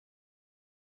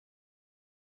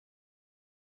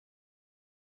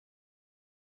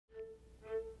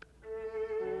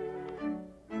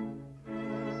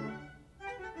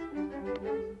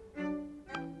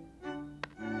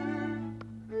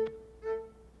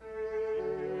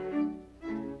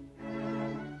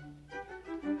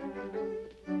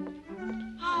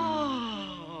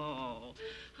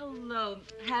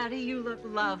Hattie, you look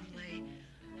lovely.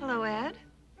 Hello, Ed.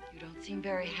 You don't seem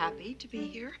very happy to be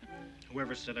here.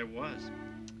 Whoever said I was?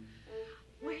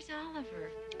 Where's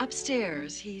Oliver?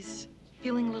 Upstairs. He's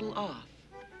feeling a little off.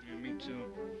 Yeah, me too.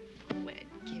 Oh, Ed,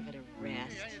 give it a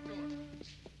rest.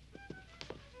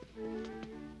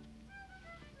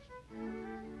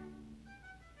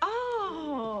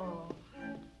 Oh.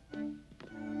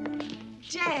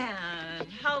 Dan,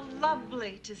 how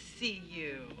lovely to see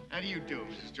you. How do you do,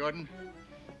 Mrs. Jordan?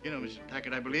 You know Mrs.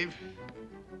 Packard, I believe.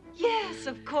 Yes,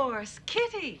 of course.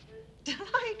 Kitty.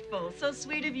 Delightful. So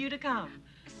sweet of you to come.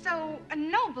 So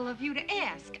noble of you to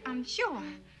ask, I'm sure.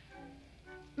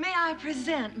 May I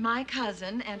present my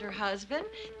cousin and her husband?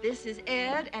 This is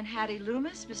Ed and Hattie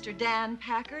Loomis, Mr. Dan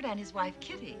Packard and his wife,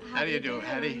 Kitty. How do you do,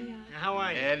 Hattie? How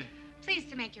are you? Ed.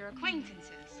 Pleased to make your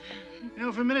acquaintances. You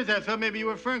know, for a minute I thought maybe you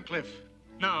were Ferncliff.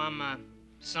 No, I'm a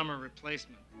summer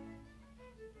replacement.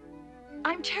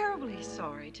 I'm terribly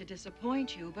sorry to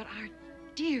disappoint you, but our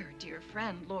dear, dear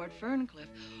friend, Lord Ferncliff,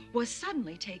 was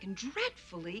suddenly taken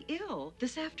dreadfully ill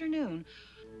this afternoon.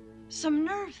 Some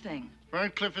nerve thing.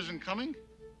 Ferncliff isn't coming?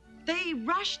 They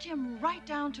rushed him right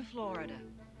down to Florida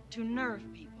to nerve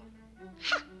people.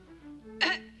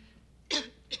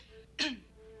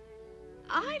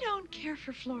 I don't care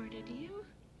for Florida, do you?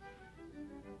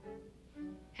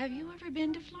 Have you ever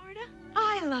been to Florida?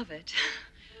 I love it.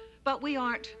 But we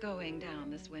aren't going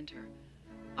down this winter.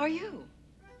 Are you?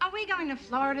 Are we going to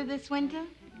Florida this winter,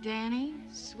 Danny,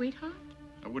 sweetheart?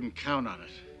 I wouldn't count on it.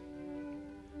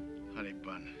 Honey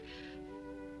bun.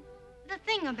 The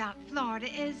thing about Florida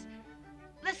is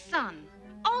the sun.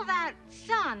 All that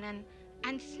sun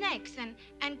and snakes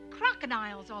and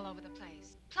crocodiles all over the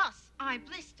place. Plus, I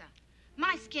blister.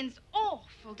 My skin's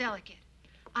awful delicate.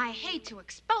 I hate to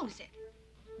expose it.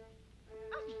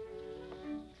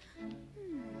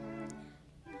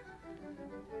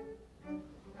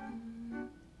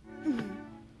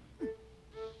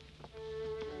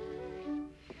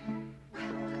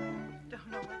 Don't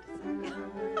know what to say.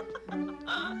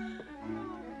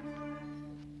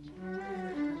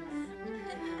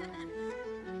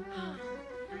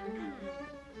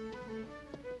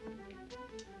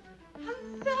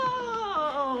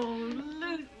 Hello,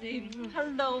 Lucy.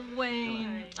 Hello,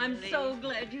 Wayne. I'm so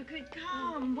glad you could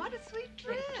come. What a sweet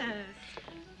dress.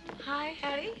 Hi,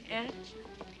 Hattie, Ed.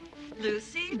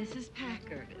 Lucy, Mrs.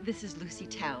 Packard. This is Lucy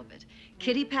Talbot.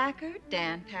 Kitty Packard,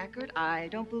 Dan Packard. I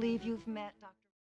don't believe you've met